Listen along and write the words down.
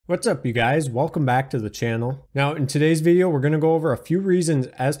What's up, you guys? Welcome back to the channel. Now, in today's video, we're going to go over a few reasons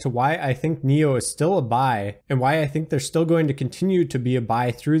as to why I think NIO is still a buy and why I think they're still going to continue to be a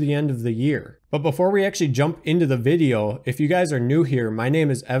buy through the end of the year. But before we actually jump into the video, if you guys are new here, my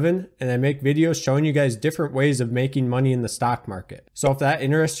name is Evan and I make videos showing you guys different ways of making money in the stock market. So if that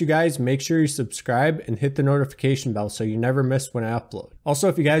interests you guys, make sure you subscribe and hit the notification bell so you never miss when I upload. Also,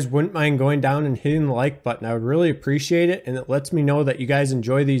 if you guys wouldn't mind going down and hitting the like button, I would really appreciate it, and it lets me know that you guys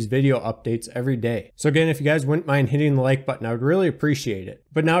enjoy these video updates every day. So again, if you guys wouldn't mind hitting the like button, I would really appreciate it.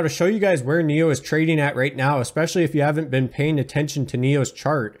 But now to show you guys where NIO is trading at right now, especially if you haven't been paying attention to NIO's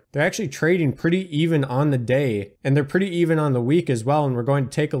chart, they're actually trading pretty even on the day, and they're pretty even on the week as well, and we're going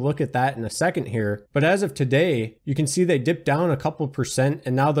to take a look at that in a second here. But as of today, you can see they dipped down a couple percent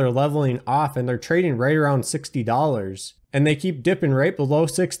and now they're leveling off and they're trading right around $60. And they keep dipping right below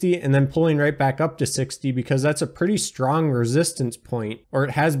 60 and then pulling right back up to 60 because that's a pretty strong resistance point, or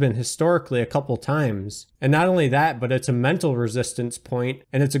it has been historically a couple times. And not only that, but it's a mental resistance point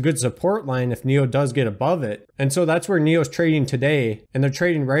and it's a good support line if NIO does get above it. And so that's where NIO's trading today, and they're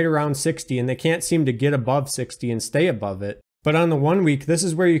trading right around 60 and they can't seem to get above 60 and stay above it. But on the 1 week, this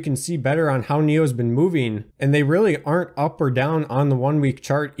is where you can see better on how NIO's been moving, and they really aren't up or down on the 1 week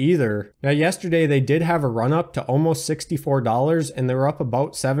chart either. Now yesterday they did have a run up to almost $64 and they were up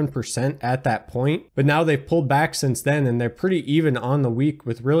about 7% at that point, but now they've pulled back since then and they're pretty even on the week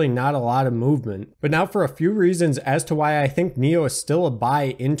with really not a lot of movement. But now for a few reasons as to why I think NIO is still a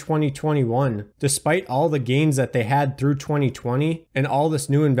buy in 2021, despite all the gains that they had through 2020 and all this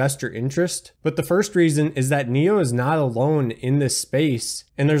new investor interest. But the first reason is that NIO is not alone in this space,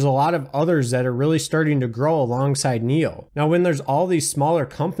 and there's a lot of others that are really starting to grow alongside NIO. Now, when there's all these smaller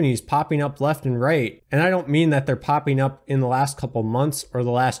companies popping up left and right, and I don't mean that they're popping up in the last couple months or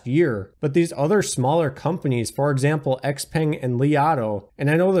the last year, but these other smaller companies, for example, XPeng and Li Auto, and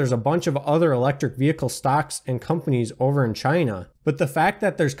I know there's a bunch of other electric vehicle stocks and companies over in China. But the fact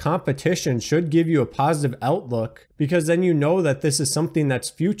that there's competition should give you a positive outlook, because then you know that this is something that's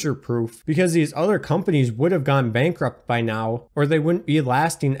future proof, because these other companies would have gone bankrupt by now, or they wouldn't be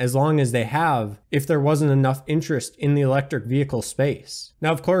lasting as long as they have if there wasn't enough interest in the electric vehicle space.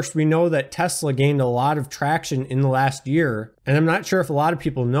 Now, of course, we know that Tesla gained a lot of traction in the last year, and I'm not sure if a lot of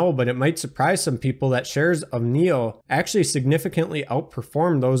people know, but it might surprise some people that shares of NIO actually significantly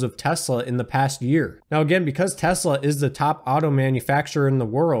outperformed those of Tesla in the past year. Now again, because Tesla is the top auto manufacturer in the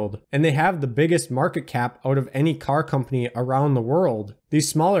world, and they have the biggest market cap out of any car company around the world, these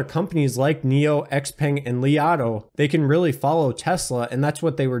smaller companies like NIO, XPeng, and Li Auto, they can really follow Tesla, and that's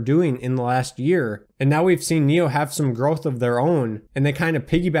what they were doing in the last year. And now we've seen NIO have some growth of their own, and they kind of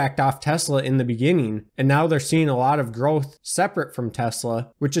piggybacked off Tesla in the beginning, and now they're seeing a lot of growth separate from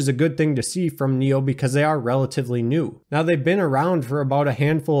Tesla, which is a good thing to see from NIO because they are relatively new. Now, they've been around for about a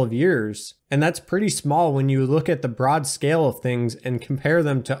handful of years, and that's pretty small when you look at the broad scale of things and compare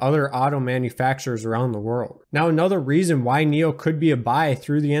them to other auto manufacturers around the world. Now, another reason why NIO could be a buy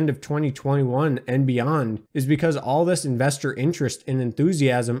through the end of 2021 and beyond is because all this investor interest and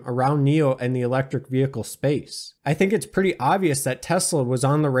enthusiasm around NIO and the electric vehicle space. I think it's pretty obvious that Tesla was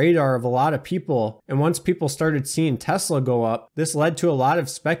on the radar of a lot of people, and once people started seeing Tesla go up, this led to a lot of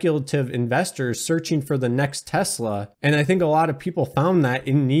speculative investors searching for the next Tesla, and I think a lot of people found that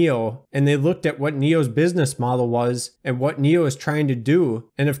in NIO, and they looked at what NIO's business model was and what NIO is trying to do,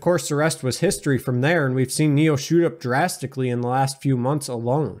 and of course the rest was history from there, and we've seen NIO shoot up drastically in the last few months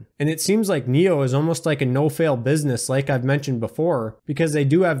alone. And it seems like NIO is almost like a no-fail business, like I've mentioned before, because they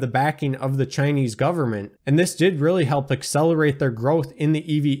do have the backing of the Chinese government, and this did really help accelerate their growth in the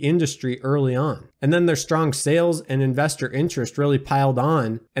EV industry early on. And then their strong sales and investor interest really piled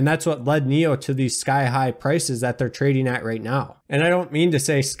on, and that's what led NIO to these sky-high prices that they're trading at right now. And I don't mean to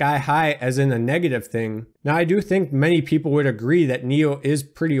say sky-high as in a negative thing. Now, I do think many people would agree that NIO is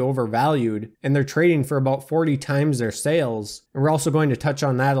pretty overvalued, and they're trading for about 40 times their sales, and we're also going to touch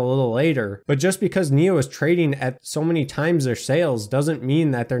on that a little later. But just because NIO is trading at so many times their sales doesn't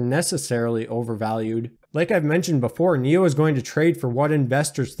mean that they're necessarily overvalued. Like I've mentioned before, NIO is going to trade for what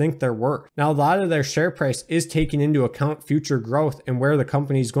investors think they're worth. Now, a lot of their share price is taking into account future growth and where the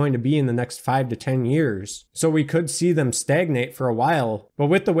company is going to be in the next 5 to 10 years. So we could see them stagnate for a while. But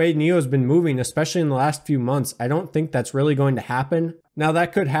with the way NIO has been moving, especially in the last few months, I don't think that's really going to happen. Now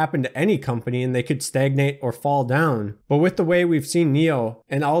that could happen to any company and they could stagnate or fall down. But with the way we've seen NIO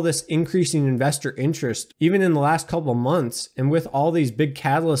and all this increasing investor interest, even in the last couple months, and with all these big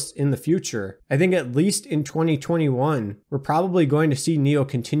catalysts in the future, I think at least in 2021, we're probably going to see NIO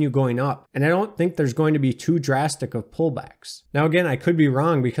continue going up. And I don't think there's going to be too drastic of pullbacks. Now again, I could be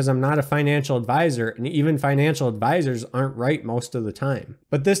wrong because I'm not a financial advisor, and even financial advisors aren't right most of the time.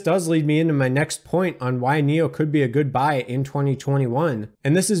 But this does lead me into my next point on why NIO could be a good buy in 2021.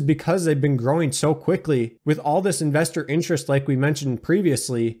 And this is because they've been growing so quickly. With all this investor interest like we mentioned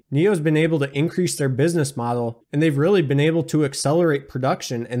previously, NIO's been able to increase their business model, and they've really been able to accelerate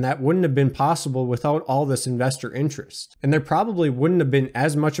production, and that wouldn't have been possible without all this investor interest. And there probably wouldn't have been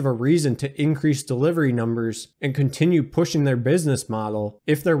as much of a reason to increase delivery numbers and continue pushing their business model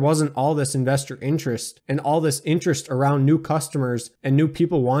if there wasn't all this investor interest and all this interest around new customers and new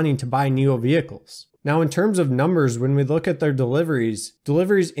people wanting to buy NIO vehicles. Now, in terms of numbers, when we look at their deliveries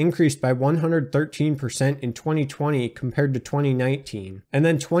increased by 113% in 2020 compared to 2019. And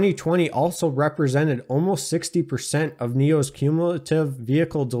then 2020 also represented almost 60% of NIO's cumulative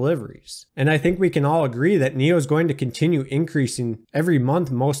vehicle deliveries. And I think we can all agree that NIO is going to continue increasing every month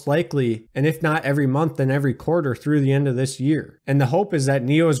most likely, and if not every month, then every quarter through the end of this year. And the hope is that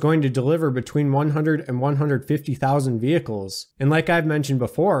NIO is going to deliver between 100 and 150,000 vehicles. And like I've mentioned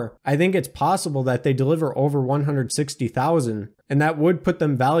before, I think it's possible that they deliver over 160,000, and that would put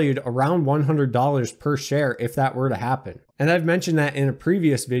them valued around $100 per share if that were to happen. And I've mentioned that in a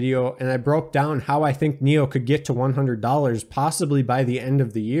previous video, and I broke down how I think NIO could get to $100 possibly by the end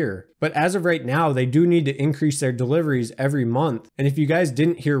of the year. But as of right now, they do need to increase their deliveries every month. And if you guys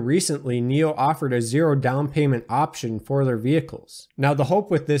didn't hear recently, NIO offered a 0 down payment option for their vehicles. Now the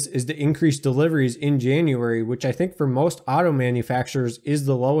hope with this is to increase deliveries in January, which I think for most auto manufacturers is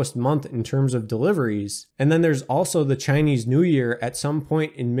the lowest month in terms of deliveries. And then there's also the Chinese New Year at some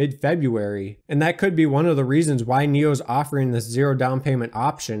point in mid-February. And that could be one of the reasons why NIO's offering this 0 down payment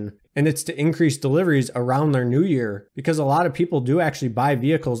option. And it's to increase deliveries around their new year, because a lot of people do actually buy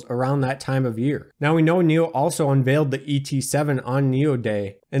vehicles around that time of year. Now we know NIO also unveiled the ET7 on NIO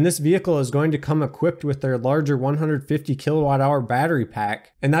Day, and this vehicle is going to come equipped with their larger 150 kilowatt hour battery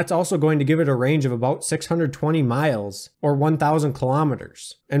pack, and that's also going to give it a range of about 620 miles or 1,000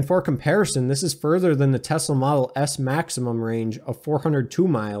 kilometers. And for comparison, this is further than the Tesla Model S maximum range of 402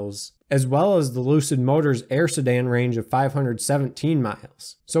 miles. As well as the Lucid Motors Air Sedan range of 517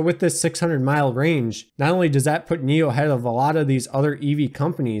 miles. So with this 600 mile range, not only does that put NIO ahead of a lot of these other EV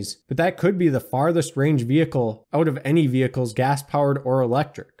companies, but that could be the farthest range vehicle out of any vehicles, gas powered or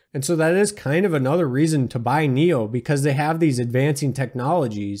electric. And so that is kind of another reason to buy NIO, because they have these advancing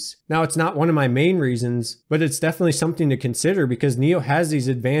technologies. Now, it's not one of my main reasons, but it's definitely something to consider because NIO has these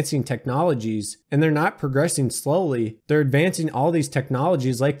advancing technologies and they're not progressing slowly. They're advancing all these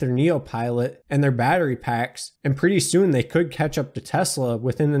technologies like their NIO Pilot and their battery packs, and pretty soon they could catch up to Tesla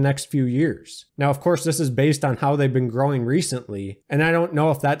within the next few years. Now, of course, this is based on how they've been growing recently, and I don't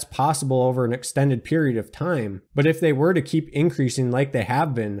know if that's possible over an extended period of time, but if they were to keep increasing like they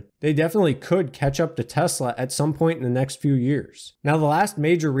have been, they definitely could catch up to Tesla at some point in the next few years. Now, the last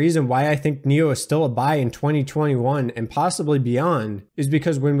major reason why I think NIO is still a buy in 2021 and possibly beyond is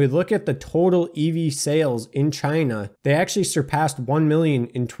because when we look at the total EV sales in China, they actually surpassed 1 million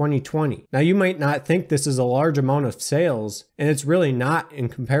in 2020. Now, you might not think this is a large amount of sales, and it's really not in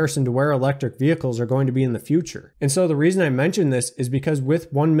comparison to where electric vehicles are going to be in the future. And so the reason I mention this is because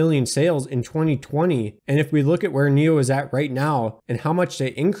with 1 million sales in 2020, and if we look at where NIO is at right now and how much they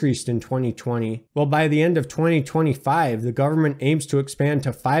increased in 2020, well, by the end of 2025, the government aims to expand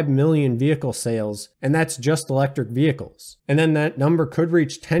to 5 million vehicle sales, and that's just electric vehicles. And then that number could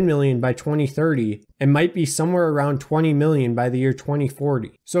reach 10 million by 2030 and might be somewhere around 20 million by the year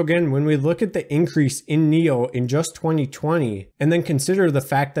 2040. So again, when we look at the increase in NIO in just 2020, and then consider the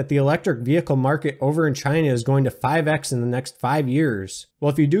fact that the electric vehicle market over in China is going to 5x in the next 5 years,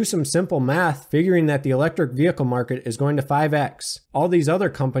 well, if you do some simple math, figuring that the electric vehicle market is going to 5x, all these other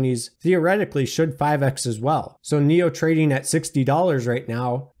companies theoretically should 5x as well. So NIO trading at $60 right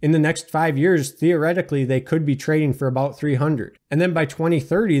now, in the next 5 years, theoretically, they could be trading for about $300. And then by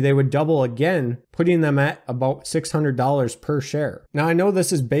 2030, they would double again, putting them at about $600 per share. Now, I know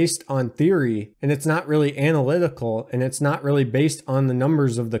this is based on theory, and it's not really analytical, and it's not really based on the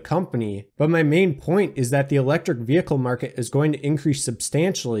numbers of the company, but my main point is that the electric vehicle market is going to increase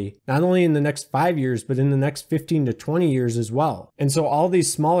substantially, not only in the next 5 years, but in the next 15 to 20 years as well. And so all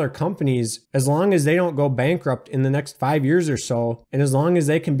these smaller companies, as long as they don't go bankrupt in the next 5 years or so, and as long as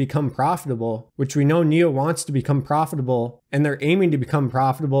they can become profitable, which we know NIO wants to become profitable, and they're aiming to become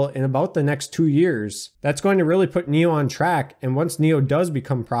profitable in about the next 2 years. That's going to really put NIO on track, and once NIO does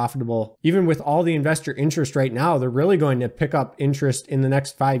become profitable, even with all the investor interest right now, they're really going to pick up interest in the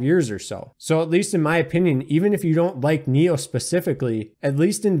next 5 years or so. So at least in my opinion, even if you don't like NIO specifically, at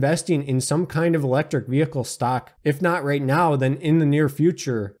least investing in some kind of electric vehicle stock, if not right now, then in the near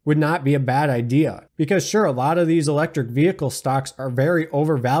future, would not be a bad idea. Because sure, a lot of these electric vehicle stocks are very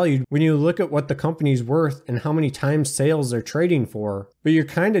overvalued when you look at what the company's worth and how many times sales they're trading for. But you're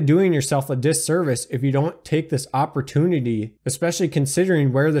kind of doing yourself a disservice if you don't take this opportunity, especially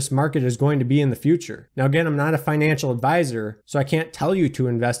considering where this market is going to be in the future. Now again, I'm not a financial advisor, so I can't tell you to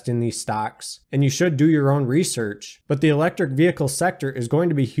invest in these stocks, and you should do your own research. But the electric vehicle sector is going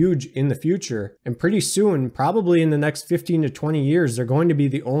to be huge in the future, and pretty soon, probably in the next 15 to 20 years, they're going to be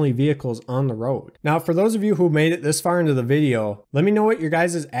the only vehicles on the road. Now, for those of you who made it this far into the video, let me know what your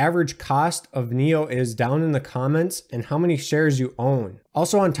guys' average cost of NIO is down in the comments and how many shares you own.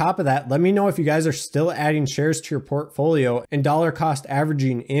 Also on top of that, let me know if you guys are still adding shares to your portfolio and dollar cost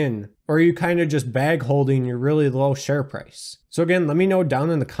averaging in, or are you kind of just bag holding your really low share price? So again, let me know down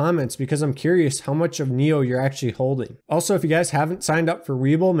in the comments because I'm curious how much of NIO you're actually holding. Also, if you guys haven't signed up for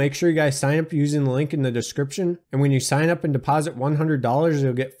Webull, make sure you guys sign up using the link in the description. And when you sign up and deposit $100,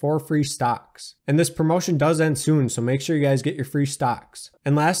 you'll get 4 free stocks. And this promotion does end soon, so make sure you guys get your free stocks.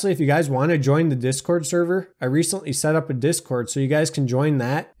 And lastly, if you guys want to join the Discord server, I recently set up a Discord so you guys can join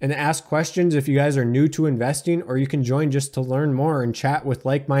that and ask questions if you guys are new to investing, or you can join just to learn more and chat with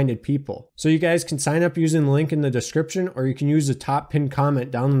like-minded people. So you guys can sign up using the link in the description, or you can use the top pinned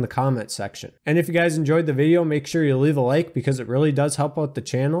comment down in the comment section. And if you guys enjoyed the video, make sure you leave a like because it really does help out the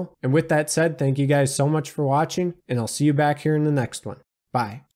channel. And with that said, thank you guys so much for watching, and I'll see you back here in the next one. Bye.